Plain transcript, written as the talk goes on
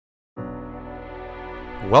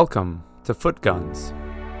Welcome to Footguns,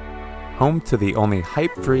 home to the only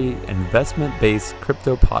hype-free, investment-based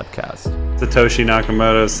crypto podcast. Satoshi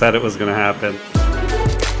Nakamoto said it was going to happen.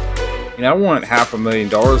 And I want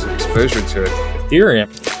 $500,000 of exposure to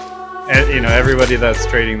Ethereum. And, everybody that's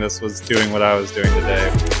trading this was doing what I was doing today.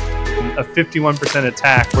 A 51%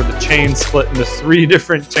 attack where the chain split into 3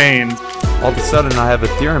 different chains. All of a sudden, I have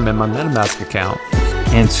Ethereum in my MetaMask account.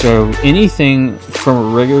 And so anything from a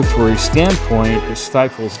regulatory standpoint that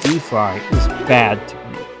stifles DeFi is bad to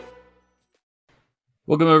me.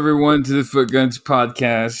 Welcome, everyone, to the Footguns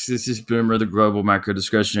podcast. This is Boomer, the global macro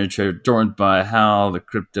discretionary trader, joined by Hal, the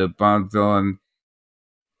crypto bond villain,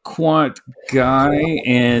 quant guy.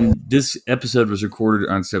 And this episode was recorded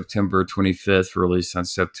on September 25th, released on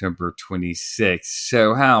September 26th.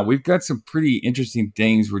 So, Hal, we've got some pretty interesting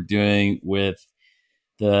things we're doing with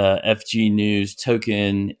the FG News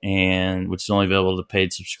token, and which is only available to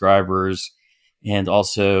paid subscribers. And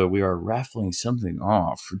also, we are raffling something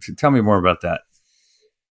off. Tell me more about that.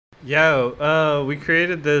 Yeah, we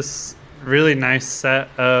created this really nice set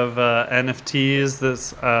of NFTs.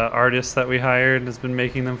 This artist that we hired has been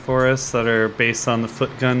making them for us that are based on the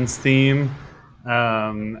Footguns theme.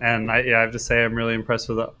 And I have to say I'm really impressed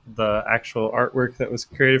with the actual artwork that was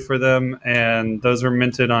created for them. And those were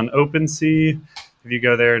minted on OpenSea. If you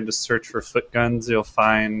go there and just search for Footguns, you'll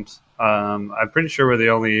find, I'm pretty sure we're the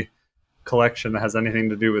only collection that has anything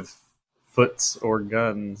to do with foots or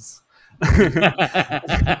guns.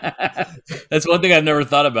 That's one thing I've never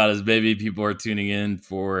thought about, is maybe people are tuning in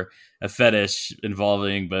for a fetish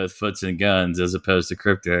involving both foots and guns as opposed to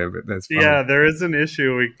crypto. But that's funny. Yeah, there is an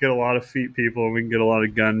issue. We get a lot of feet people and we can get a lot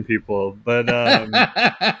of gun people, but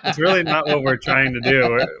it's really not what we're trying to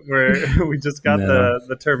do. We just got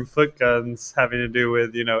the term foot guns having to do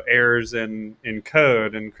with errors in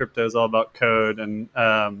code, and crypto is all about code, and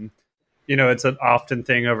it's an often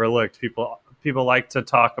thing overlooked. People like to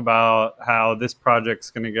talk about how this project's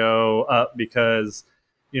going to go up because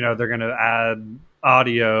they're going to add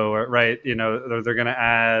audio, right? They're going to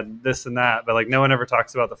add this and that, but no one ever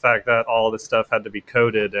talks about the fact that all this stuff had to be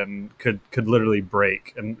coded and could literally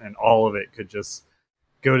break, and all of it could just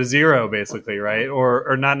go to zero, basically, right?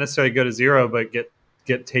 Or not necessarily go to zero, but get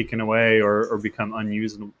taken away or become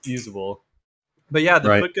unusable. But yeah,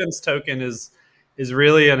 the Footguns token is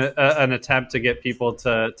really an attempt to get people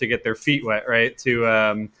to get their feet wet, right?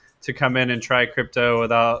 To come in and try crypto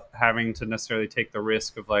without having to necessarily take the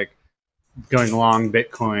risk of going long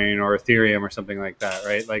Bitcoin or Ethereum or something like that,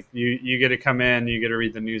 right? You get to come in, you get to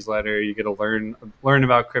read the newsletter, you get to learn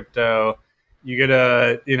about crypto, you get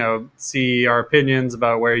to see our opinions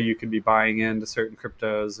about where you could be buying into certain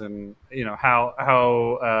cryptos, and how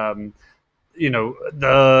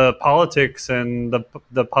the politics and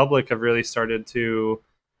the public have really started to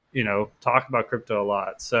talk about crypto a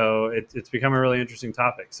lot. So it's become a really interesting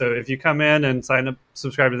topic. So if you come in and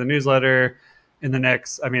subscribe to the newsletter in the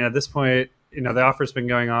next, at this point, the offer's been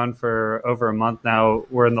going on for over a month now.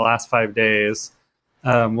 We're in the last 5 days.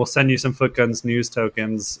 We'll send you some Footguns news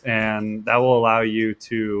tokens, and that will allow you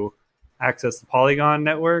to access the Polygon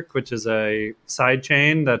network, which is a side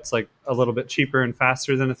chain that's a little bit cheaper and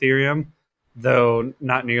faster than Ethereum, though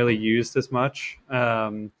not nearly used as much.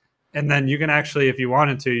 And then you can actually, if you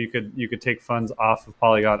wanted to, you could take funds off of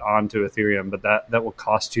Polygon onto Ethereum, but that will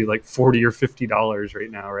cost you $40 or $50 right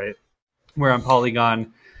now, right? Where on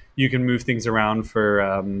Polygon, you can move things around for,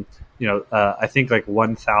 I think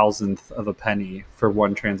 1/1000th of a penny for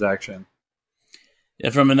one transaction.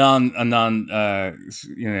 Yeah, from a non crypto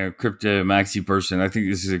maxi person, I think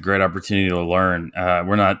this is a great opportunity to learn.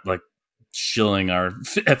 We're not shilling our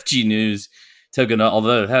FG News token,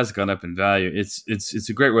 although it has gone up in value. It's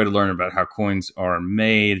a great way to learn about how coins are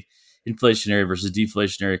made, inflationary versus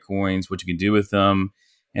deflationary coins, what you can do with them,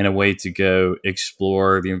 and a way to go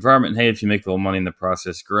explore the environment. And hey, if you make a little money in the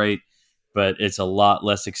process, great. But it's a lot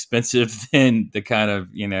less expensive than the kind of,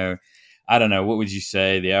 I don't know, what would you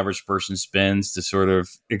say the average person spends to sort of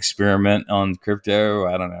experiment on crypto?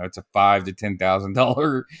 I don't know. It's a $5,000 to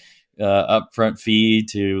 $10,000 upfront fee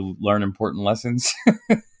to learn important lessons.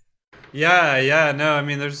 Yeah, no,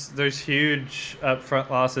 there's huge upfront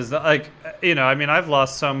losses. I've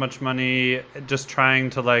lost so much money just trying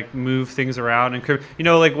to move things around, and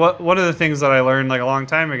one of the things that I learned a long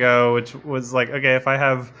time ago, which was okay, if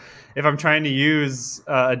I'm trying to use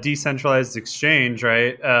a decentralized exchange,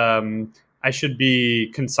 right, I should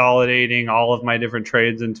be consolidating all of my different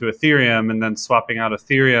trades into Ethereum and then swapping out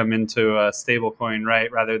Ethereum into a stablecoin,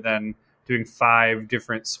 right, rather than doing 5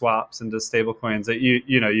 different swaps into stablecoins that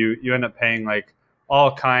you end up paying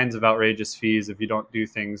all kinds of outrageous fees if you don't do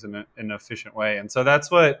things in an efficient way. And so that's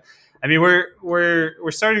what I mean,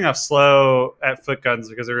 we're starting off slow at Footguns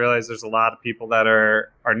because I realize there's a lot of people that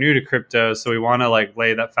are new to crypto, so we want to like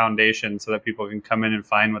lay that foundation so that people can come in and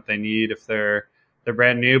find what they need if they're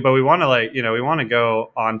brand new. But we want to we want to go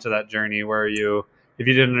onto that journey where if you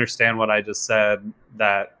didn't understand what I just said,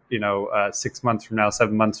 that 6 months from now,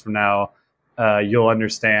 7 months from now, you'll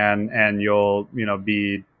understand and you'll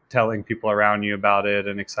be telling people around you about it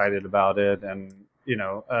and excited about it, and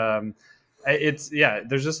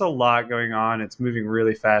there's just a lot going on. It's moving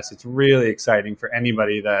really fast. It's really exciting for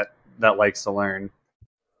anybody that likes to learn.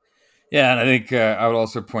 Yeah, and I think I would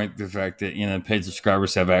also point to the fact that paid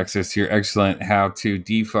subscribers have access to your excellent How to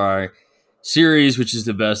DeFi series, which is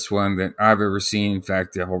the best one that I've ever seen. In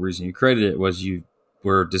fact, the whole reason you created it was you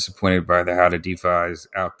were disappointed by the How to DeFis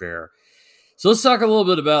out there. So let's talk a little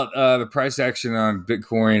bit about the price action on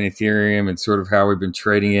Bitcoin, Ethereum, and sort of how we've been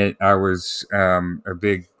trading it. I was a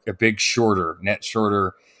big shorter, net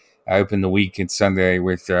shorter. I opened the week and Sunday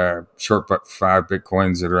with short 5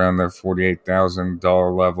 Bitcoins at around the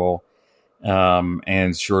 $48,000 level,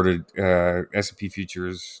 and shorted S&P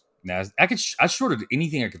futures. I shorted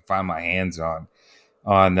anything I could find my hands on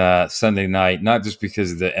Sunday night, not just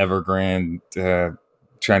because of the Evergrande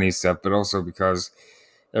Chinese stuff, but also because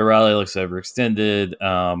the rally looks overextended.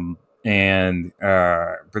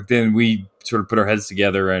 But then we sort of put our heads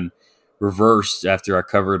together and reversed after I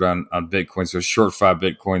covered on Bitcoin. So short 5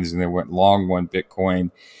 Bitcoins and then went long 1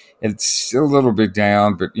 Bitcoin. It's a little bit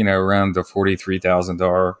down, but around the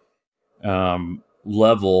 $43,000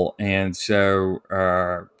 level. And so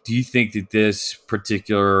do you think that this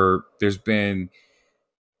particular, there's been,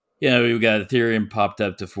 we've got Ethereum popped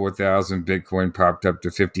up to 4,000, Bitcoin popped up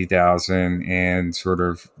to 50,000, and sort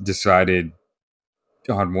of decided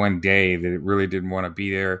on one day that it really didn't want to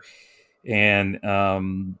be there. And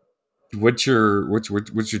what's your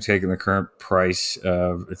take on the current price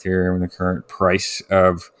of Ethereum and the current price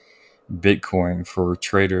of Bitcoin for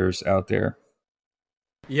traders out there?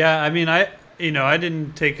 Yeah, I mean, I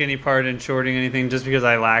didn't take any part in shorting anything just because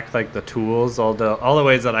I lacked like the tools. All the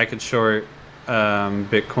ways that I could short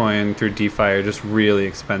Bitcoin through DeFi are just really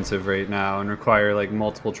expensive right now and require like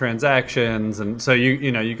multiple transactions, and so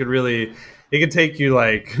you could really, it could take you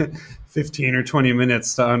like 15 or 20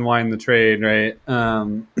 minutes to unwind the trade, right?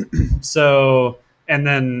 So, and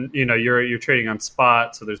then you're trading on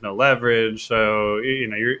spot, so there's no leverage, so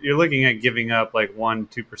you're looking at giving up like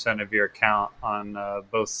 1-2% of your account on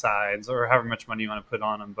both sides, or however much money you want to put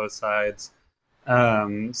on both sides.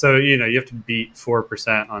 So you have to beat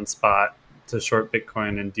 4% on spot to short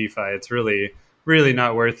Bitcoin and DeFi. It's really, really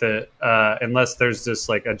not worth it unless there's just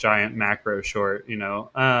like a giant macro short,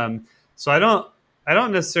 So I don't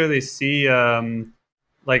necessarily see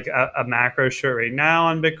like a macro short right now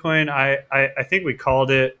on Bitcoin. I think we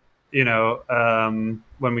called it, when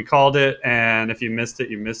we called it, and if you missed it,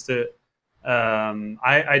 you missed it.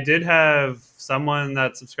 I did have someone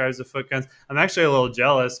that subscribes to Footguns. I'm actually a little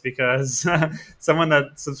jealous because someone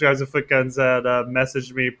that subscribes to Footguns had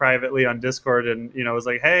messaged me privately on Discord and was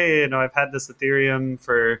like, hey, I've had this Ethereum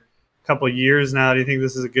for a couple of years now. Do you think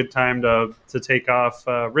this is a good time to take off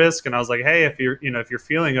risk? And I was like, hey, if you're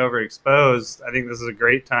feeling overexposed, I think this is a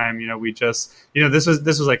great time. We just this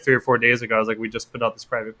was like 3 or 4 days ago. I was like, we just put out this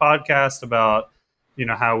private podcast about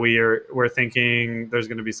how we're thinking there's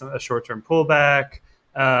going to be a short-term pullback.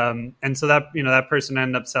 And so that, that person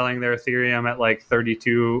ended up selling their Ethereum at like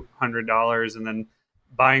 $3,200 and then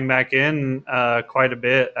buying back in quite a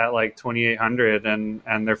bit at like 2,800,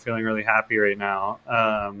 and they're feeling really happy right now.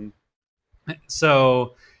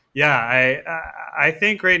 So yeah, I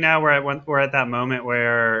think right now we're at that moment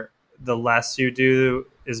where the less you do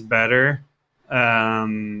is better.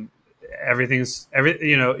 Unless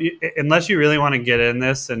you really want to get in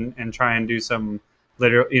this and try and do some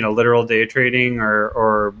literal day trading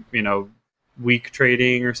or week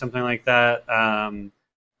trading or something like that,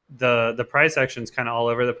 the price action is kind of all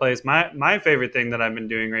over the place. My favorite thing that I've been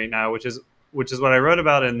doing right now, which is what I wrote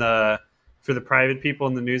about for the private people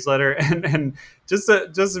in the newsletter, and just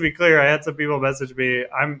to be clear, I had some people message me.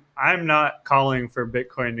 I'm not calling for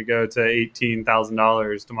Bitcoin to go to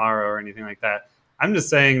 $18,000 tomorrow or anything like that. I'm just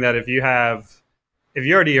saying that if you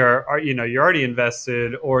already are you're already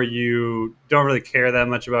invested, or you don't really care that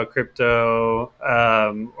much about crypto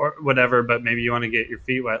or whatever, but maybe you want to get your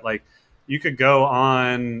feet wet, like you could go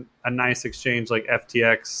on a nice exchange like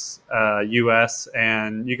FTX US,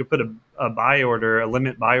 and you could put a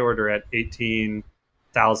limit buy order at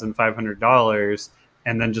 $18,500,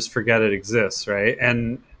 and then just forget it exists, right?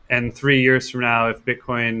 And 3 years from now, if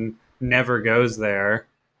Bitcoin never goes there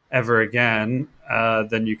ever again,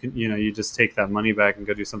 then you can you just take that money back and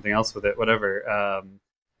go do something else with it, whatever.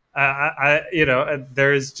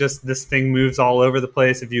 there's just this thing moves all over the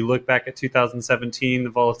place. If you look back at 2017, the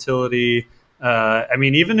volatility.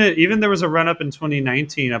 Even there was a run up in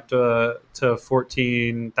 2019 up to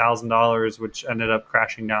 $14,000, which ended up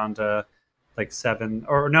crashing down to like seven.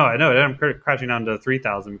 Or no, I know it ended up crashing down to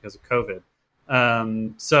 3,000 because of COVID.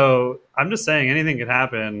 So I'm just saying anything could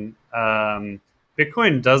happen.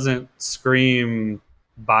 Bitcoin doesn't scream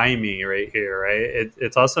buy me right here, right?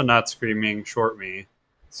 It's also not screaming short me.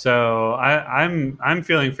 So I'm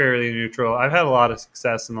feeling fairly neutral. I've had a lot of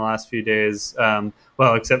success in the last few days.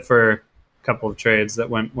 Except for a couple of trades that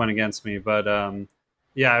went against me. But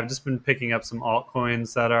I've just been picking up some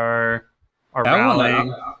altcoins that are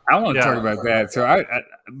rallying. I want to talk about that. So I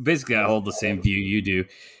basically hold the same view you do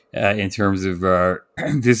in terms of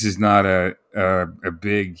this is not a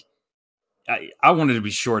big. I wanted to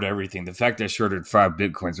be short everything. The fact I shorted 5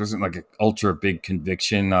 Bitcoins wasn't like an ultra big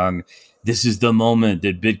conviction on this is the moment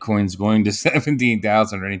that Bitcoin's going to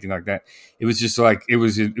 17,000 or anything like that. It was just like it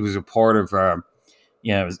was a part of I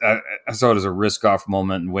saw it as a risk off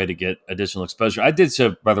moment and way to get additional exposure. I did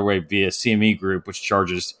so, by the way, via CME Group, which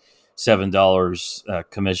charges $7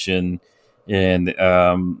 commission, and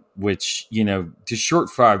which to short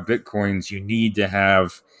 5 Bitcoins you need to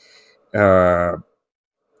have a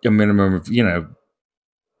minimum of these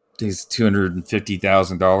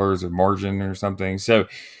 $250,000 of margin or something. So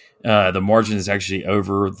the margin is actually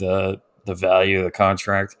over the value of the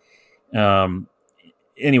contract.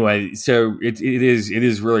 Anyway, so it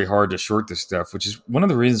is really hard to short this stuff, which is one of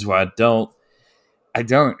the reasons why I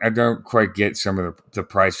don't quite get some of the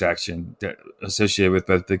price action associated with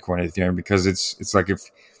both Bitcoin and Ethereum, because it's like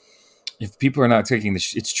if people are not taking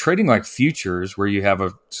it's trading like futures, where you have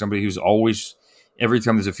somebody who's always, every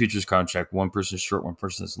time there's a futures contract, one person is short, one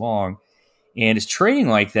person is long, and it's trading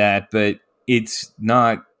like that, but it's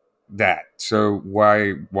not that. So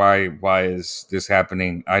why is this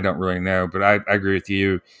happening? I don't really know, but I agree with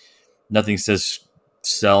you. Nothing says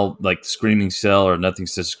sell, like screaming sell, or nothing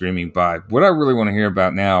says screaming buy. What I really want to hear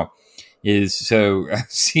about now is, so I've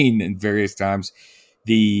seen in various times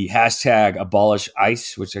the hashtag abolish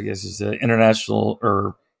ICE, which I guess is the international,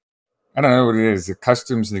 or I don't know what it is, the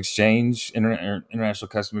Customs and Exchange, International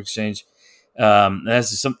Customs Exchange.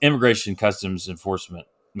 That's some immigration customs enforcement,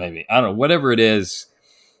 maybe. I don't know, whatever it is.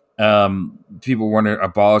 People want to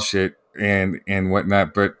abolish it and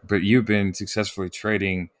whatnot, but you've been successfully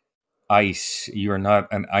trading ICE. You are not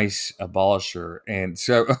an ICE abolisher. And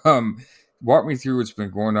so walk me through what's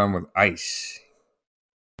been going on with ICE.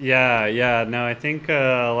 Yeah. No, I think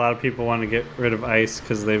a lot of people want to get rid of ICE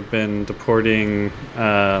because they've been deporting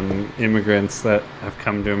immigrants that have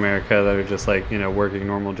come to America that are just working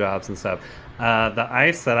normal jobs and stuff. The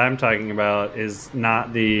ICE that I'm talking about is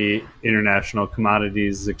not the International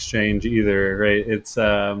Commodities Exchange either, right?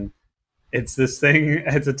 It's this thing.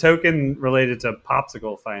 It's a token related to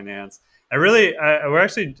Popsicle Finance. We're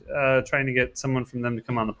actually trying to get someone from them to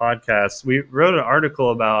come on the podcast. We wrote an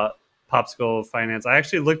article about Popsicle Finance. I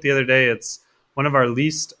actually looked the other day. It's one of our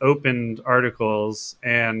least opened articles,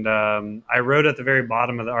 and I wrote at the very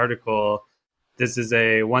bottom of the article, this is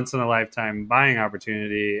a once in a lifetime buying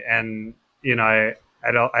opportunity. And I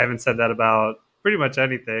haven't said that about pretty much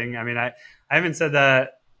anything. I mean, I haven't said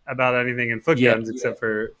that about anything in FootGuns except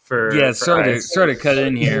for sorry to cut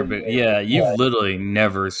in here, but you've literally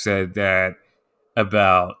never said that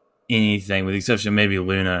about anything, with the exception of maybe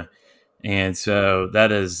Luna. And so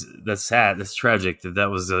that's sad. That's tragic that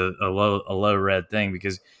was a low red thing,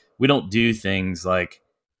 because we don't do things like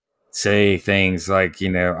say things like,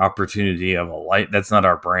 opportunity of a light. That's not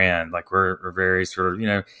our brand. Like we're very sort of,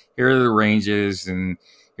 here are the ranges, and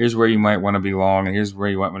here's where you might want to be long, and here's where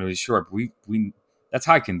you might want to be short. We that's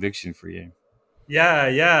high conviction for you.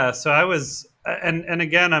 Yeah. So I was, and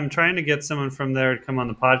again, I'm trying to get someone from there to come on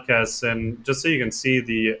the podcast, and just so you can see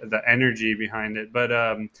the energy behind it. But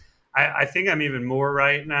I think I'm even more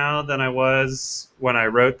right now than I was when I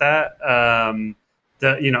wrote that.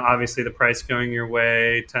 Obviously the price going your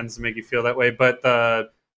way tends to make you feel that way. But the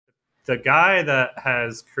guy that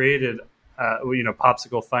has created,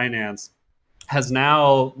 Popsicle Finance has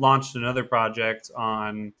now launched another project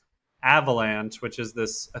on Avalanche, which is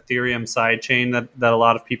this Ethereum sidechain that a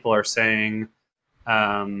lot of people are saying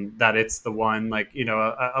that it's the one. Like,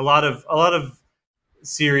 a lot of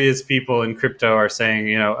serious people in crypto are saying,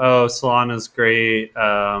 Solana's great,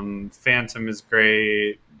 Phantom is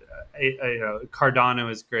great, Cardano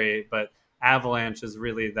is great, but Avalanche is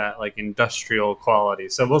really that like industrial quality.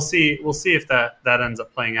 So we'll see if that ends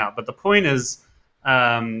up playing out. But the point is,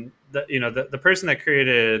 the person that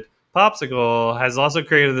created Popsicle has also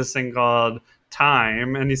created this thing called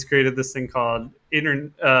time, and he's created this thing called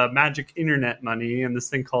magic internet money, and this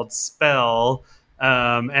thing called Spell,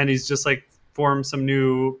 and he's just like formed some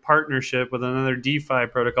new partnership with another DeFi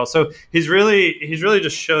protocol. So he's really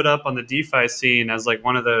just showed up on the DeFi scene as like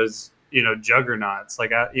one of those, you know, juggernauts,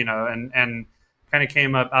 like, you know, and kind of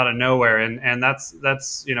came up out of nowhere, and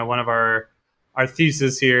that's you know, one of our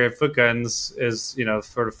thesis here at Footguns is, you know,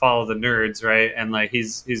 sort of follow the nerds, right? And like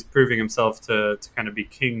he's proving himself to kind of be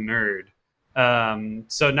king nerd.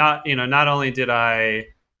 So not only did I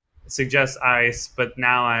suggest ICE, but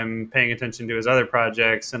now I'm paying attention to his other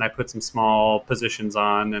projects, and I put some small positions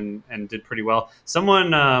on and did pretty well.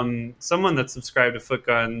 Someone that subscribed to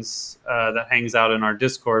Footguns that hangs out in our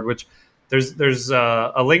Discord, which there's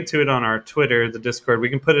a link to it on our Twitter, the Discord. We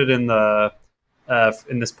can put it in the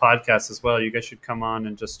in this podcast as well. You guys should come on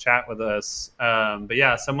and just chat with us. But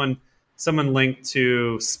yeah, someone linked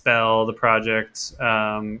to Spell, the project,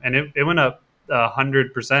 and it went up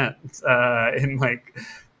 100% in like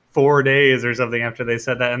 4 days or something after they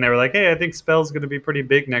said that. And they were like, hey, I think Spell's going to be pretty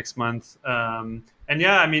big next month. And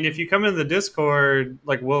yeah, I mean, if you come into the Discord,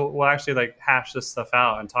 like we'll actually like hash this stuff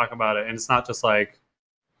out and talk about it. And it's not just like,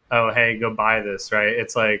 oh, hey, go buy this, right?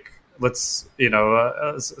 It's like, let's, you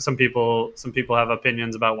know, some people have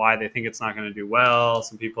opinions about why they think it's not going to do well.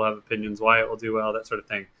 Some people have opinions why it will do well, that sort of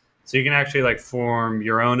thing. So you can actually like form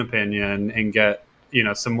your own opinion and get, you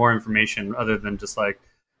know, some more information other than just like,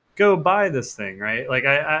 go buy this thing, right? Like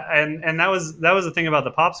and that was the thing about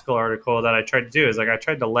the Popsicle article that I tried to do, is like I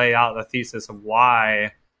tried to lay out the thesis of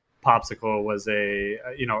why Popsicle was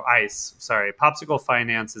Popsicle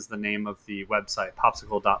Finance is the name of the website,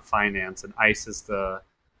 popsicle.finance, and ICE is the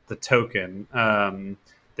token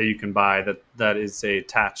that you can buy that is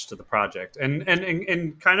attached to the project.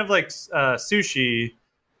 And kind of like sushi,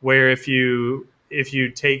 where if you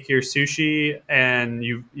take your sushi and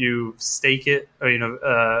you stake it, or you know,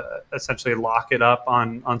 essentially lock it up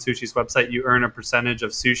on Sushi's website, you earn a percentage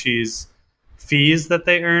of Sushi's fees that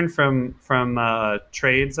they earn from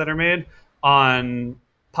trades that are made. On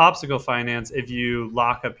Popsicle Finance, if you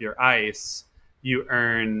lock up your ICE, you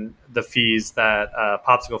earn the fees that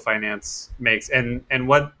Popsicle Finance makes. And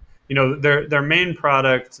what, you know, their main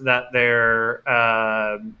product that they're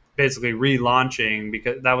basically relaunching,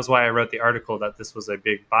 because that was why I wrote the article that this was a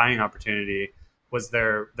big buying opportunity, was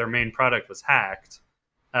their main product was hacked.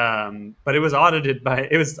 But it was audited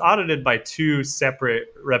by two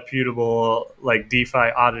separate reputable like DeFi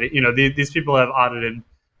audit. You know, these people have audited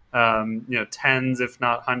you know, tens if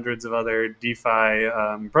not hundreds of other DeFi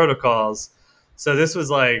protocols. So this was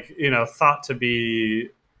like, you know, thought to be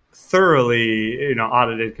thoroughly, you know,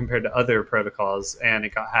 audited compared to other protocols, and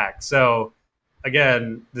it got hacked. So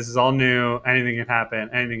again, this is all new. Anything can happen.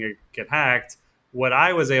 Anything can get hacked. What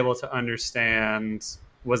I was able to understand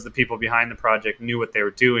was the people behind the project knew what they were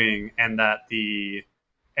doing, and that the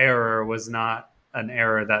error was not an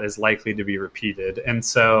error that is likely to be repeated. And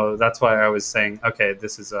so that's why I was saying, okay,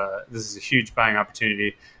 this is a huge buying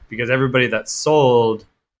opportunity, because everybody that sold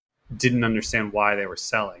didn't understand why they were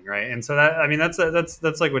selling, right? And so that, I mean, that's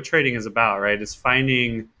like what trading is about, right? Is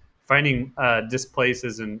finding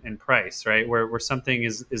displaces in price, right? Where something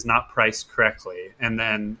is not priced correctly, and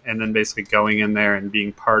then basically going in there and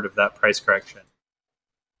being part of that price correction.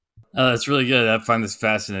 Oh, that's really good. I find this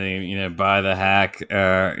fascinating. You know, buy the hack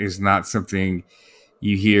is not something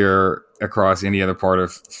you hear across any other part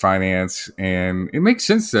of finance, and it makes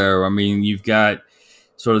sense though. I mean, you've got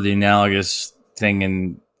sort of the analogous thing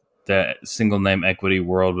in the single name equity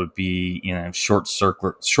world would be, you know, short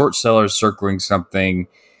sellers circling something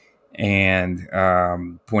and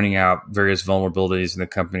pointing out various vulnerabilities in the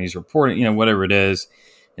company's reporting, you know, whatever it is.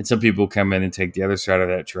 And some people come in and take the other side of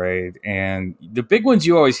that trade. And the big ones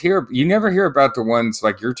you always hear, you never hear about the ones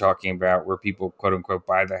like you're talking about where people, quote unquote,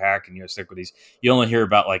 buy the hack in U.S. equities. You only hear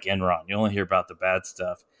about like Enron. You only hear about the bad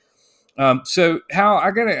stuff. So Hal,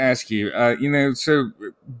 I got to ask you, you know, so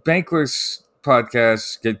Bankless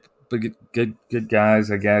podcast, good guys,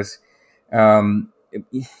 I guess.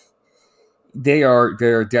 They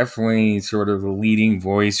are definitely sort of a leading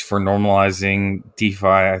voice for normalizing DeFi.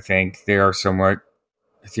 I think they are somewhat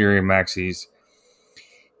Ethereum maxis,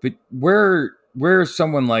 but where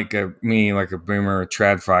someone like me, like a boomer, a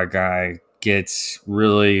TradFi guy, gets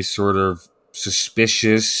really sort of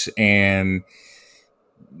suspicious and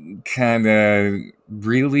kind of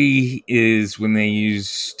really is when they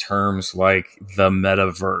use terms like the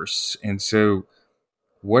metaverse. And so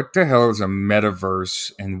what the hell is a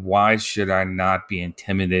metaverse, and why should I not be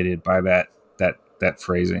intimidated by that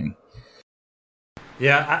phrasing?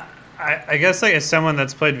 Yeah, I guess like as someone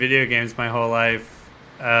that's played video games my whole life,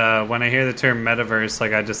 when I hear the term metaverse,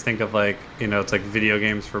 like I just think of like, it's like video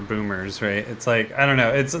games for boomers, right? It's like, I don't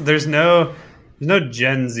know. There's no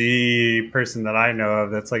Gen Z person that I know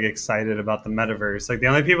of that's like excited about the metaverse. Like the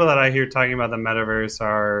only people that I hear talking about the metaverse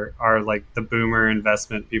are like the boomer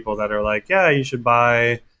investment people that are like, yeah, you should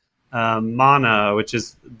buy Mana, which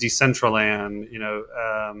is Decentraland.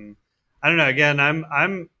 I don't know. Again,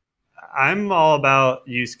 I'm all about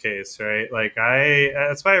use case, right? Like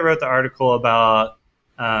that's why I wrote the article about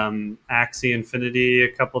Axie Infinity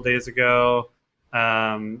a couple days ago,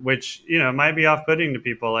 which might be off-putting to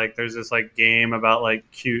people. Like there's this like game about like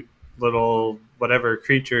cute little whatever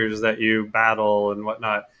creatures that you battle and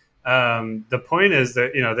whatnot. The point is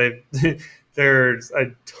that they've there's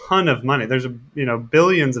a ton of money. There's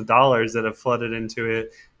billions of dollars that have flooded into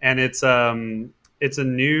it, and it's a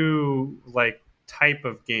new like type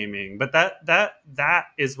of gaming. But that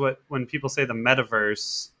is what, when people say the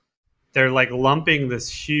metaverse, they're like lumping this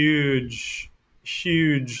huge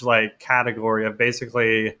like category of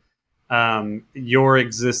basically your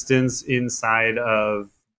existence inside of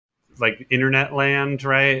like internet land,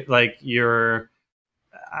 right? Like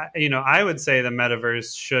I would say the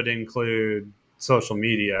metaverse should include social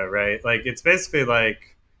media, right? Like it's basically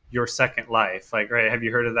like your Second Life. Like, right, have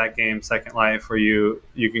you heard of that game Second Life, where you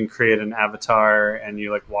can create an avatar and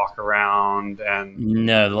you like walk around? And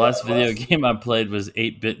no, the last video game I played was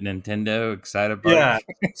 8-bit Nintendo Excitebike. Yeah.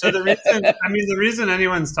 So the reason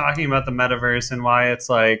anyone's talking about the metaverse and why it's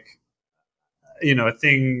like a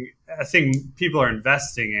thing people are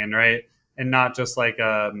investing in, right, and not just like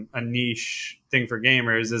a niche thing for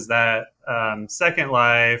gamers, is that Second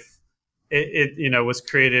Life, it was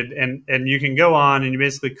created, and you can go on and you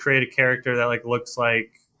basically create a character that like looks like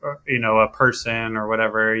a person or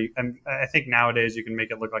whatever. And I think nowadays you can make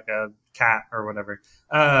it look like a cat or whatever.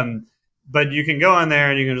 But you can go on there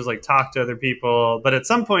and you can just like talk to other people. But at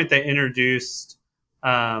some point they introduced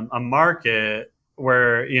a market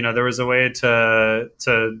where there was a way to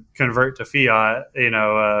convert to fiat,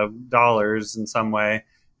 dollars in some way.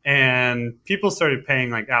 And people started paying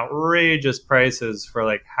like outrageous prices for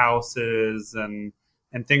like houses and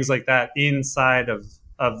things like that inside of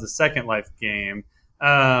the Second Life game.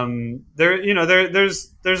 There's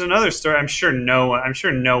another story. I'm sure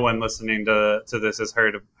no one listening to this has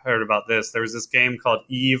heard about this. There was this game called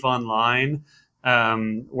EVE Online,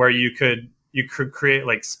 where you could create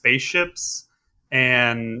like spaceships,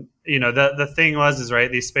 and the thing was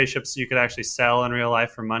right, these spaceships you could actually sell in real life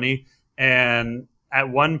for money. And at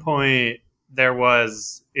one point there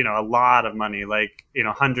was a lot of money, like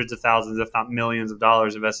hundreds of thousands, if not millions of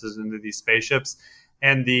dollars invested into these spaceships.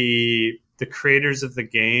 And the creators of the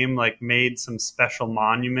game like made some special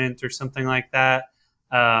monument or something like that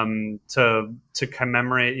to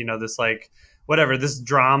commemorate this like whatever, this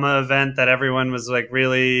drama event that everyone was like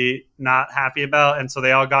really not happy about. And so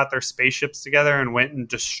they all got their spaceships together and went and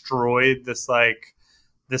destroyed this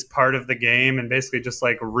part of the game, and basically just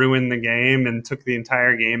like ruined the game and took the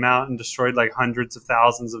entire game out and destroyed like hundreds of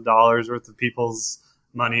thousands of dollars worth of people's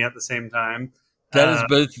money at the same time. That is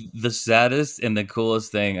both the saddest and the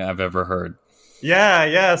coolest thing I've ever heard.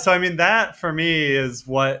 Yeah. So I mean, that for me is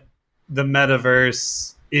what the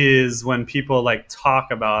metaverse is when people like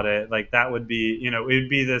talk about it. Like that would be, it would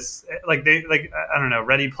be this like I don't know,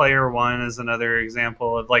 Ready Player One is another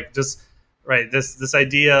example of like just right this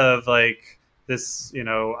idea of like this,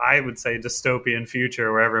 I would say dystopian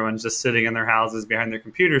future where everyone's just sitting in their houses behind their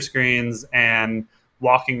computer screens and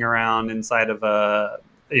walking around inside of a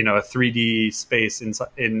 3D space in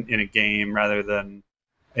a game rather than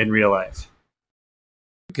in real life.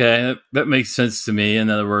 Okay, that makes sense to me. In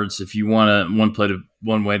other words, if you want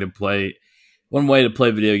one way to play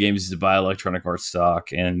video games is to buy Electronic Arts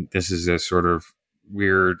stock, and this is a sort of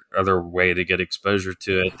weird other way to get exposure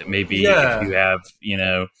to it that maybe if you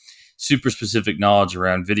have super specific knowledge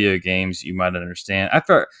around video games, you might understand. I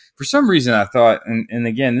thought, for some reason, and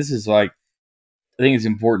again, this is like, I think it's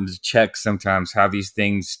important to check sometimes how these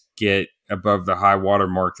things get above the high water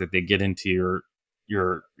mark that they get into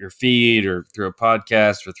your feed or through a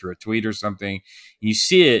podcast or through a tweet or something. And you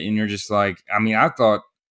see it and you're just like, I mean, I thought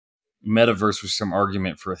metaverse was some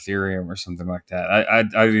argument for Ethereum or something like that. I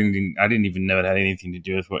didn't even know it had anything to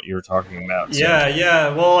do with what you were talking about. So.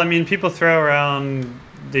 Yeah. Well, I mean, people throw around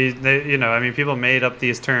people made up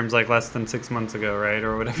these terms like less than 6 months ago, right,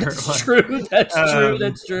 or whatever. That's true.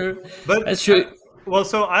 That's true. But that's true. Well,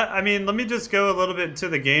 so I mean, let me just go a little bit to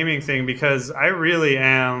the gaming thing, because I really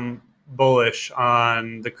am bullish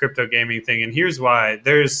on the crypto gaming thing, and here's why.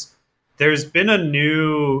 There's been a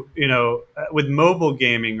new, with mobile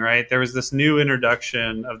gaming, right? There was this new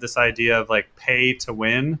introduction of this idea of like pay to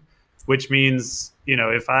win, which means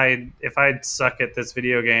if I suck at this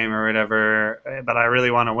video game or whatever, but I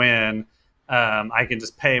really want to win, I can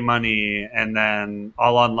just pay money and then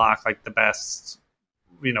I'll unlock like the best,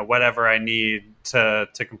 whatever I need to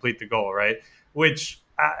complete the goal, right? Which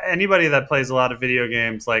anybody that plays a lot of video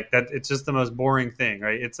games, like that, it's just the most boring thing,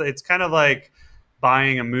 right? It's kind of like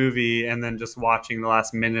buying a movie and then just watching the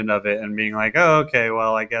last minute of it and being like, oh, okay,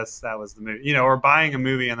 well, I guess that was the movie, or buying a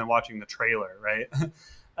movie and then watching the trailer, right?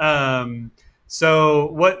 So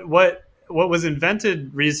what was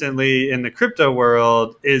invented recently in the crypto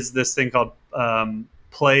world is this thing called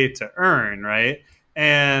play to earn, right?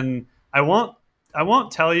 And I won't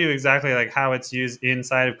tell you exactly like how it's used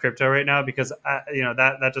inside of crypto right now because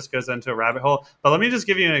that just goes into a rabbit hole. But let me just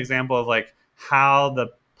give you an example of like how the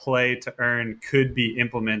play to earn could be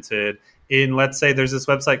implemented in, let's say there's this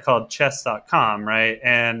website called chess.com, right?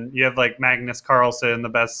 And you have like Magnus Carlsen, the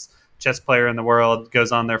best chess player in the world,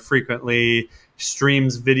 goes on there frequently,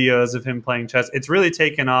 streams videos of him playing chess. It's really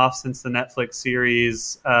taken off since the Netflix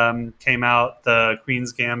series came out, the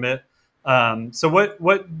Queen's Gambit. So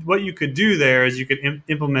what you could do there is you could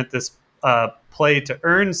implement this play to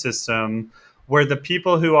earn system where the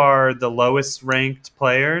people who are the lowest ranked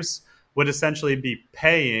players would essentially be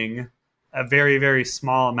paying a very, very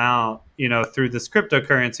small amount, through this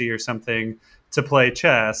cryptocurrency or something to play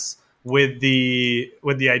chess with the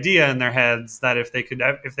idea in their heads that if they could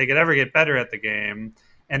ever get better at the game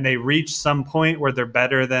and they reach some point where they're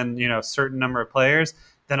better than, a certain number of players,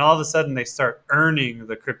 then all of a sudden they start earning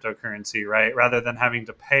the cryptocurrency, right? Rather than having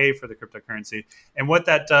to pay for the cryptocurrency. And what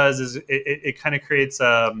that does is it kind of creates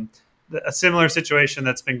a similar situation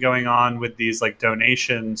that's been going on with these like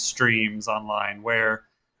donation streams online where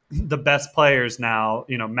the best players now,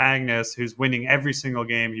 Magnus, who's winning every single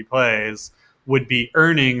game he plays, would be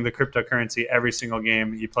earning the cryptocurrency every single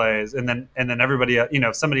game he plays. And then everybody,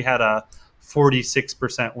 if somebody had a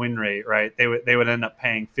 46% win rate, right, they would end up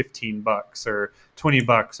paying $15 or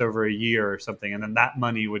 $20 over a year or something. And then that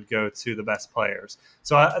money would go to the best players.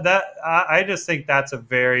 So I just think that's a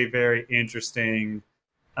very, very interesting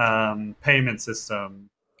payment system.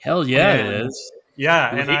 Hell yeah, it is.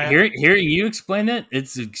 Yeah, and hearing you explain it,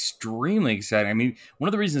 it's extremely exciting. I mean, one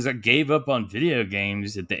of the reasons I gave up on video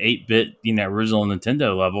games at the 8-bit, original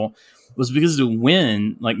Nintendo level was because to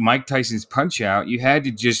win, like Mike Tyson's Punch-Out, you had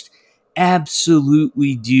to just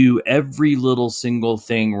absolutely do every little single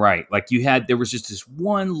thing right. Like there was just this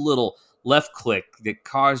one little left click that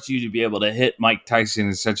caused you to be able to hit Mike Tyson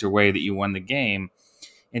in such a way that you won the game.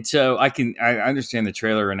 And so I understand the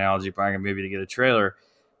trailer analogy, buying a movie to get a trailer.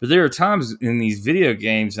 But there are times in these video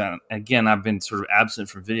games, and again, I've been sort of absent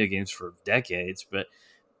from video games for decades, but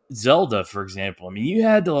Zelda, for example, I mean, you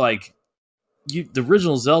had to the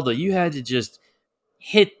original Zelda, you had to just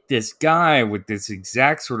hit this guy with this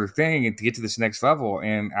exact sort of thing and to get to this next level.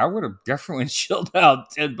 And I would have definitely shelled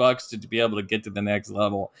out $10 to be able to get to the next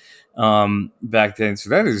level back then. So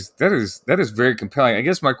that is very compelling. I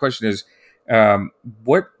guess my question is,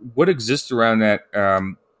 what exists around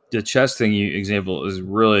that? The chess thing example is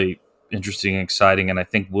really interesting and exciting, and I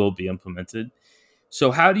think will be implemented.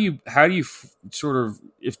 So how do you sort of,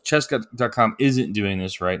 if chess.com isn't doing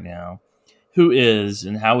this right now, who is,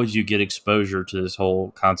 and how would you get exposure to this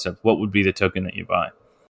whole concept? What would be the token that you buy?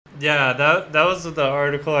 Yeah, that was the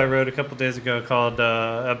article I wrote a couple days ago called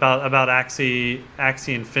about Axie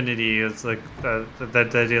Infinity. It's like the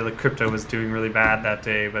idea that crypto was doing really bad that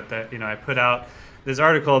day, but that I put out this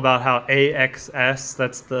article about how AXS,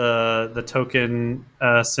 that's the token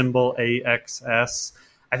symbol AXS.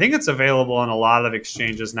 I think it's available on a lot of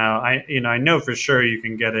exchanges now. I know for sure you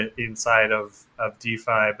can get it inside of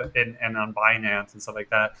DeFi and on Binance and stuff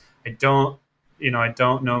like that. I don't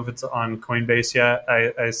know if it's on Coinbase yet.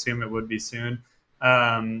 I assume it would be soon.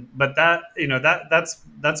 But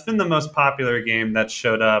that's been the most popular game that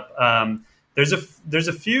showed up. There's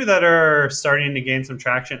a few that are starting to gain some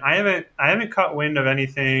traction. I haven't caught wind of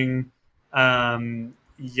anything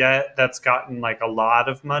yet that's gotten like a lot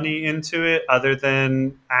of money into it other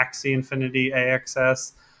than Axie Infinity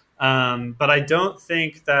AXS. But I don't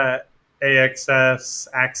think that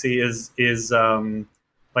Axie is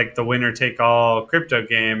like the winner take all crypto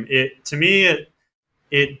game. It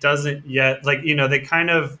doesn't yet, like, they kind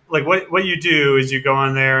of like what you do is you go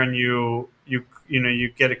on there and you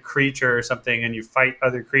get a creature or something and you fight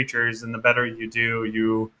other creatures, and the better you do,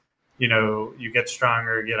 you get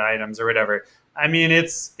stronger, get items or whatever. I mean,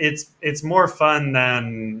 it's more fun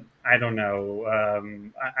than, I don't know.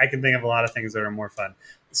 I can think of a lot of things that are more fun.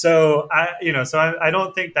 So I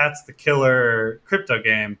don't think that's the killer crypto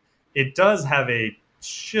game. It does have a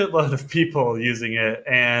shitload of people using it,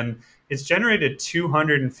 and it's generated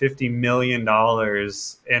 $250 million,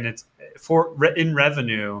 and it's in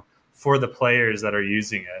revenue for the players that are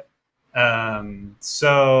using it.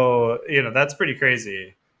 So that's pretty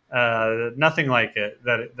crazy. Nothing like it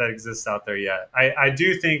that exists out there yet. I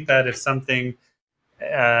do think that if something,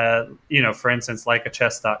 for instance, like a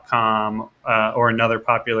chess.com or another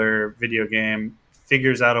popular video game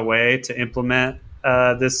figures out a way to implement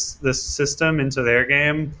this system into their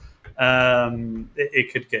game,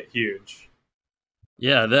 it could get huge.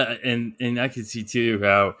 Yeah, that and I can see too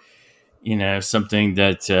how something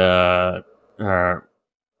that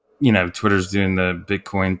Twitter's doing the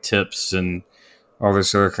Bitcoin tips and all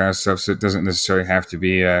this other kind of stuff, so it doesn't necessarily have to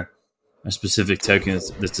be a specific token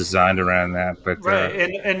that's designed around that. But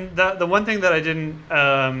right, and the one thing that I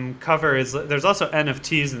didn't cover is there's also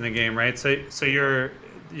NFTs in the game, right? So your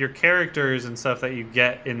characters and stuff that you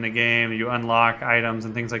get in the game, you unlock items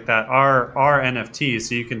and things like that are NFTs,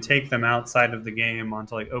 so you can take them outside of the game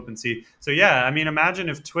onto like OpenSea. So yeah, I mean, imagine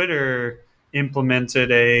if Twitter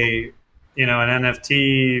implemented an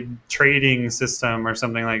NFT trading system or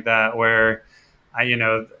something like that, where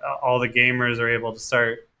all the gamers are able to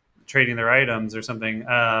start trading their items or something.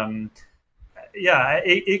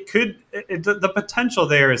 It could. The potential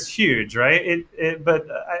there is huge, right? But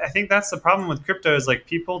I think that's the problem with crypto is like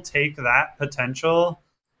people take that potential,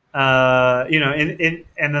 and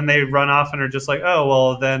then they run off and are just like, oh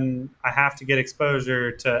well, then I have to get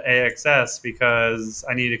exposure to AXS because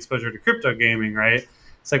I need exposure to crypto gaming, right?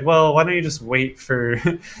 It's like, well, why don't you just wait for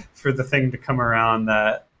the thing to come around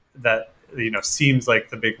that seems like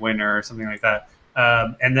the big winner or something like that.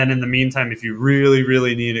 And then in the meantime, if you really,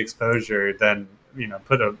 really need exposure, then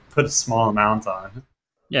put a small amount on.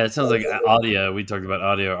 Yeah, it sounds like audio. We talked about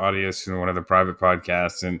audio in one of the private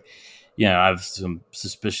podcasts, and I have some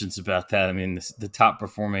suspicions about that. I mean, the top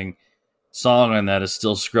performing song on that is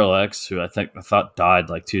still Skrillex, who I thought died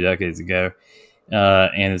like 2 decades ago,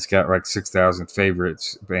 and it's got like 6,000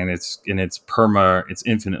 favorites, and it's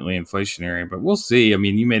infinitely inflationary. But we'll see. I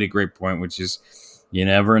mean, you made a great point, which is you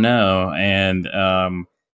never know, and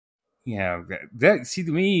see,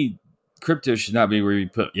 to me, crypto should not be where you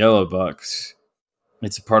put yellow bucks.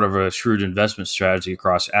 It's a part of a shrewd investment strategy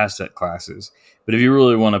across asset classes. But if you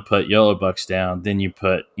really want to put yellow bucks down, then you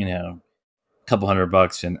put, a couple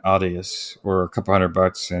 $100 in Audius or a couple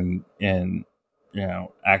 $100 in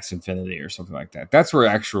Axie Infinity or something like that. That's where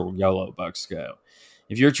actual yellow bucks go.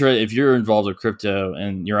 If you're involved with crypto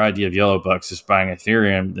and your idea of yellow bucks is buying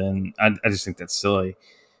Ethereum, then I just think that's silly.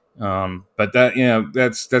 But that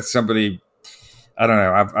that's somebody. I don't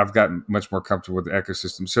know. I've gotten much more comfortable with the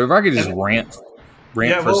ecosystem. So if I could just rant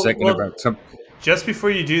for a second about something. Just before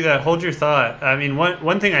you do that, hold your thought. I mean,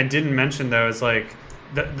 one thing I didn't mention though is like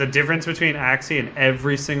the difference between Axie and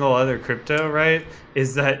every single other crypto, right?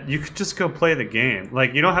 Is that you could just go play the game.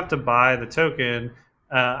 Like you don't have to buy the token.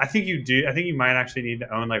 I think you do. I think you might actually need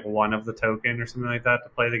to own like one of the token or something like that to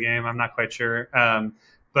play the game. I'm not quite sure.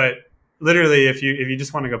 But literally, if you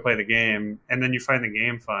just want to go play the game and then you find the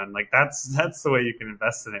game fun, like that's the way you can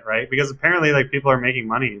invest in it, right? Because apparently, like people are making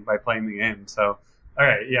money by playing the game. So, all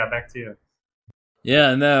right, yeah, back to you.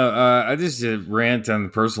 Yeah, no, I just rant on the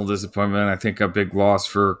personal disappointment. I think a big loss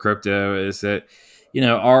for crypto is that,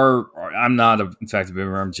 I'm not, in fact, a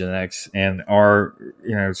boomer, I'm Gen X, and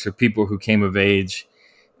so people who came of age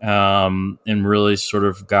and really sort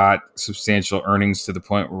of got substantial earnings to the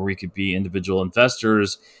point where we could be individual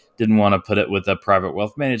investors, didn't want to put it with a private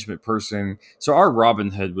wealth management person. So our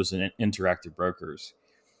Robinhood was an Interactive Brokers,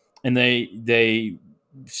 and they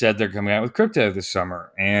said they're coming out with crypto this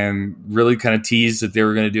summer and really kind of teased that they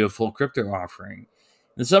were going to do a full crypto offering.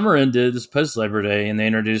 The summer ended, this post Labor Day, and they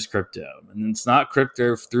introduced crypto. And it's not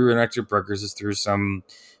crypto through Interactive Brokers, it's through some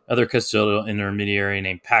other custodial intermediary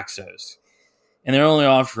named Paxos. And they're only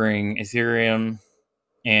offering Ethereum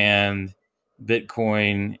and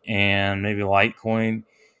Bitcoin and maybe Litecoin.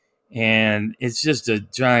 And it's just a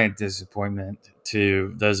giant disappointment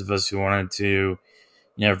to those of us who wanted to,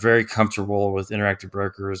 very comfortable with Interactive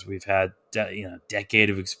Brokers. We've had, a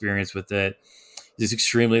decade of experience with it. It's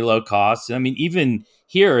extremely low cost. I mean, even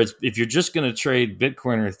here, if you're just going to trade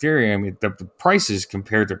Bitcoin or Ethereum, the prices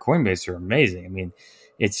compared to Coinbase are amazing. I mean,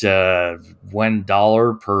 it's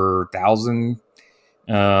 $1 per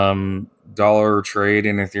 $1,000 trade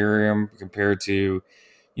in Ethereum compared to,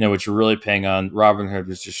 what you're really paying on Robinhood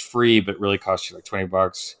is just free, but really costs you like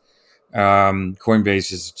 $20.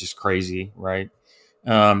 Coinbase is just crazy, right?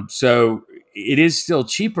 So it is still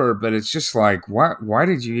cheaper, but it's just like, why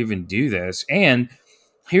did you even do this? And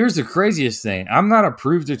here's the craziest thing. I'm not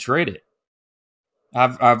approved to trade it.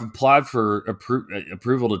 I've applied for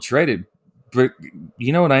approval to trade it, But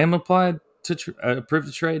you know what I am applied to approved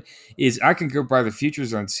to trade is I can go buy the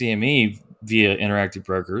futures on CME via Interactive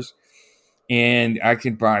Brokers, and I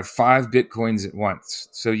can buy 5 Bitcoins at once.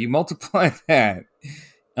 So you multiply that,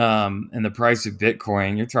 and the price of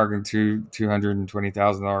Bitcoin, you're talking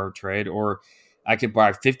 $220,000 trade, or I could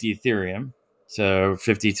buy 50 Ethereum, so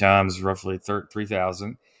 50 times roughly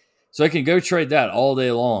 3,000. So I can go trade that all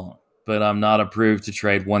day long, but I'm not approved to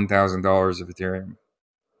trade $1,000 of Ethereum,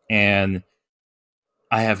 and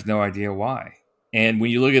I have no idea why. And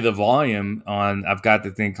when you look at the volume on, I've got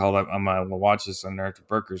the thing called on my watch list on Interactive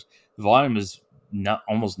Brokers. The volume is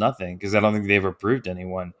almost nothing because I don't think they've approved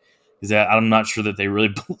anyone. Because I'm not sure that they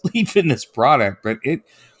really believe in this product. But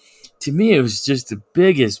to me, it was just the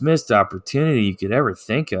biggest missed opportunity you could ever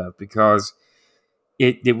think of, because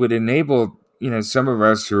it would enable some of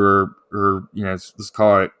us who are let's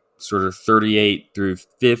call it sort of 38 through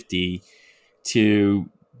 50 to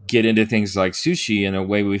get into things like sushi in a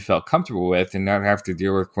way we felt comfortable with and not have to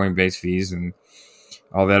deal with Coinbase fees and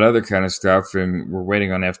all that other kind of stuff. And we're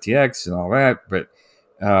waiting on FTX and all that. But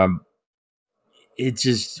it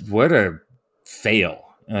just, what a fail,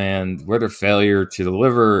 and what a failure to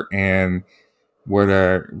deliver, and what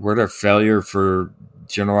a failure for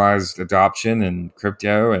generalized adoption and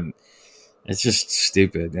crypto. And it's just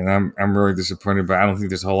stupid. And I'm really disappointed, but I don't think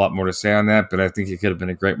there's a whole lot more to say on that. But I think it could have been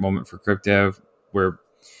a great moment for crypto, where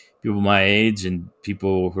people my age and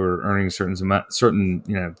people who are earning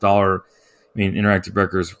certain dollar. I mean, Interactive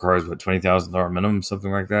Brokers requires $20,000 minimum,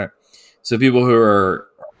 something like that. So people who are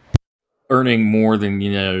earning more than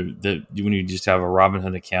that when you just have a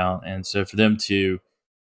Robinhood account, and so for them to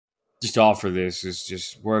just offer this is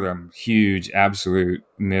just what a huge, absolute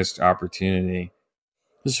missed opportunity.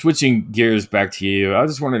 Just switching gears back to you, I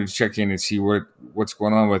just wanted to check in and see what's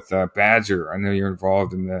going on with Badger. I know you're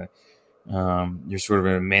involved in the you're sort of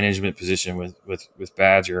in a management position with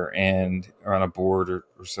Badger and are on a board or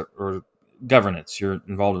governance. You're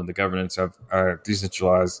involved in the governance of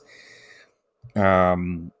decentralized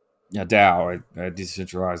DAO, a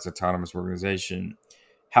decentralized autonomous organization.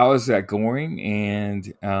 How is that going?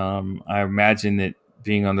 And I imagine that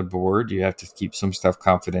being on the board, you have to keep some stuff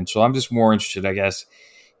confidential. I'm just more interested, I guess,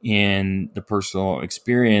 in the personal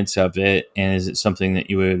experience of it, and is it something that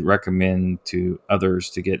you would recommend to others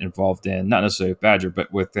to get involved in, not necessarily with Badger,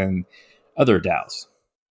 but within other DAOs?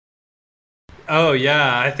 Oh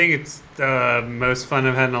yeah, I think it's the most fun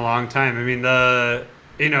I've had in a long time. I mean,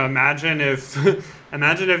 imagine if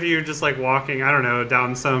imagine if you're just like walking, I don't know,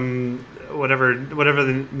 down some whatever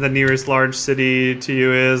the nearest large city to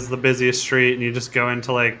you is, the busiest street, and you just go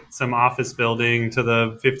into like some office building to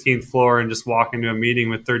the 15th floor and just walk into a meeting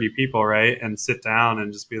with 30 people, right? And sit down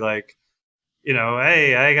and just be like,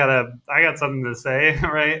 hey, I got something to say,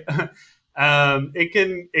 right? It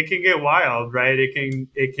can get wild, right?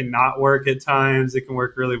 It can not work at times. It can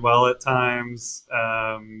work really well at times.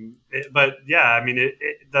 But yeah, I mean,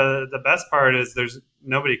 the best part is there's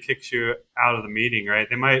nobody kicks you out of the meeting, right?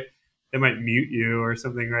 They might mute you or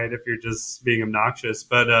something, right? If you're just being obnoxious.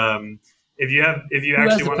 But if you Who actually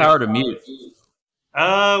has the power to mute?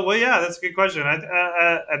 Well, yeah, that's a good question.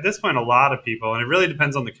 At this point, a lot of people, and it really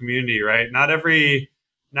depends on the community, right? Not every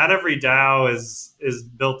DAO is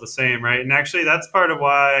built the same, right? And actually, that's part of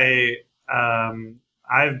why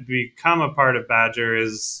I've become a part of Badger.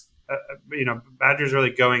 Is Badger's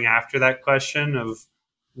really going after that question of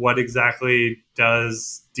what exactly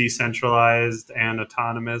does decentralized and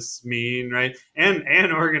autonomous mean, right? And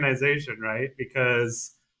organization, right?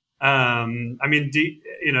 Because I mean,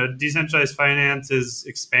 decentralized finance is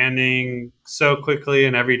expanding so quickly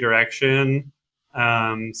in every direction.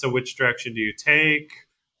 So which direction do you take?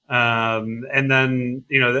 And then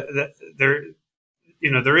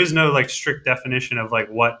there is no like strict definition of like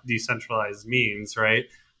what decentralized means, right?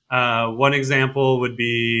 One example would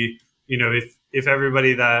be, if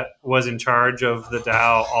everybody that was in charge of the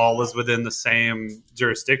DAO all was within the same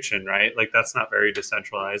jurisdiction, right? Like that's not very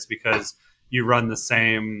decentralized because you run the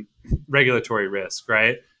same regulatory risk,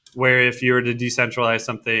 right? Where if you were to decentralize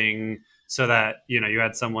something so that, you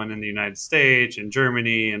had someone in the United States and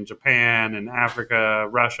Germany and Japan and Africa,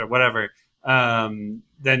 Russia, whatever,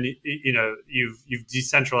 then, you've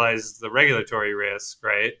decentralized the regulatory risk,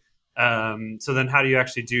 right? So then how do you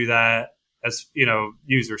actually do that as,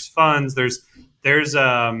 users' funds? There's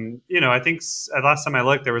I think last time I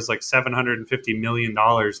looked, there was like $750 million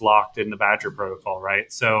locked in the Badger protocol,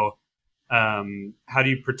 right? So how do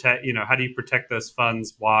you protect those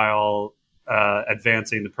funds while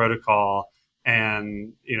advancing the protocol,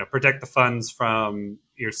 and protect the funds from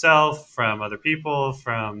yourself, from other people,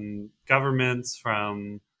 from governments,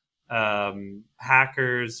 from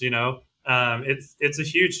hackers, it's a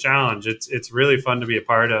huge challenge. It's really fun to be a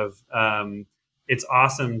part of. It's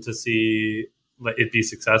awesome to see it be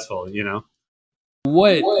successful.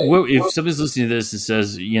 What if somebody's listening to this and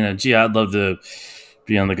says, gee, I'd love to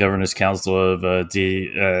be on the governance council of a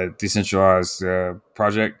decentralized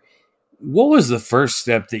project. What was the first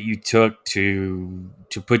step that you took to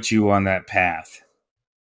put you on that path?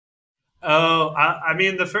 Oh, I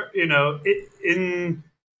mean,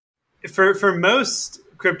 for most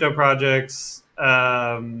crypto projects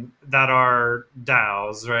that are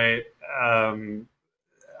DAOs, right?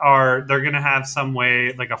 They're going to have some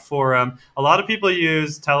way, like a forum. A lot of people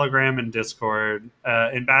use Telegram and Discord.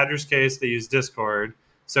 In Badger's case, they use Discord.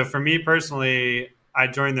 So for me personally, I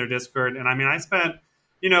joined their Discord, and I mean, I spent,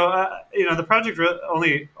 the project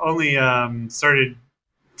only started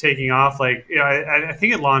taking off. Like, I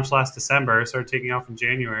think it launched last December, started taking off in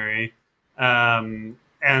January. And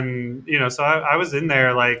so I was in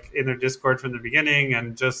there, like in their Discord from the beginning,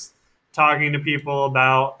 and just talking to people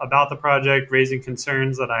about the project, raising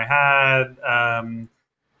concerns that I had,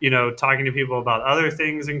 talking to people about other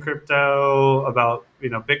things in crypto, about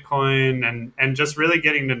Bitcoin, and just really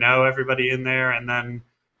getting to know everybody in there. And then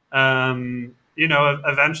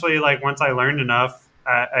eventually, like once I learned enough,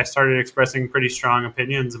 I started expressing pretty strong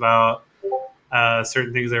opinions about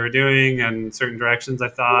certain things they were doing and certain directions I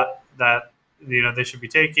thought that they should be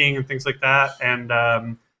taking and things like that. And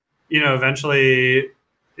eventually,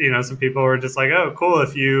 some people were just like, "Oh, cool!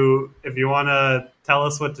 If you want to tell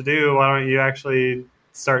us what to do, why don't you actually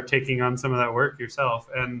start taking on some of that work yourself?"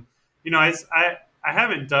 And I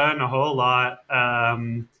haven't done a whole lot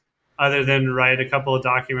other than write a couple of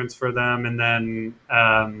documents for them and then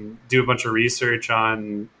do a bunch of research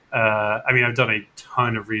on. I've done a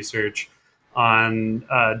ton of research on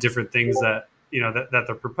different things that that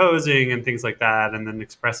they're proposing and things like that, and then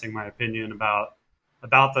expressing my opinion about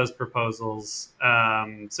those proposals.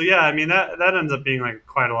 So yeah, I mean that ends up being like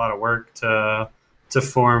quite a lot of work to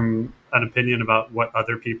form an opinion about what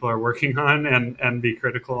other people are working on and be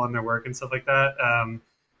critical on their work and stuff like that.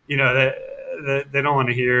 They don't want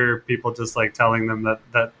to hear people just like telling them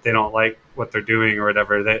that they don't like what they're doing or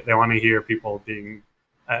whatever. They want to hear people being,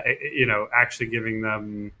 actually giving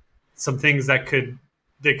them some things that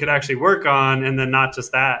they could actually work on, and then not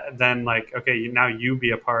just that. Then like, okay, now you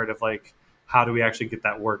be a part of like, how do we actually get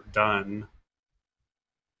that work done?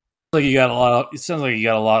 Like you got a lot. It sounds like you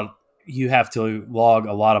got a lot. You have to log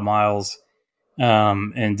a lot of miles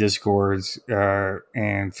in Discords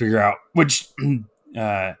and figure out which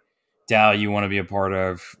DAO you want to be a part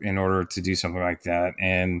of in order to do something like that,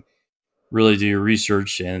 and really do your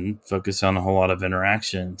research and focus on a whole lot of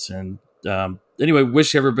interactions. And anyway,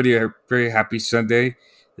 wish everybody a very happy Sunday.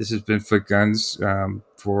 This has been Foot Guns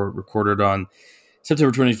recorded on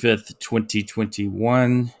September 25th,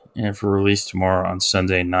 2021, and for release tomorrow on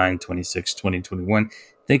Sunday, 9/26/2021.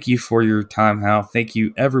 Thank you for your time, Hal. Thank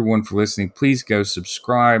you, everyone, for listening. Please go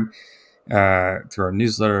subscribe to our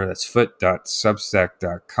newsletter. That's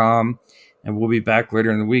foot.substack.com. And we'll be back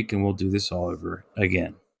later in the week, and we'll do this all over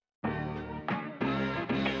again.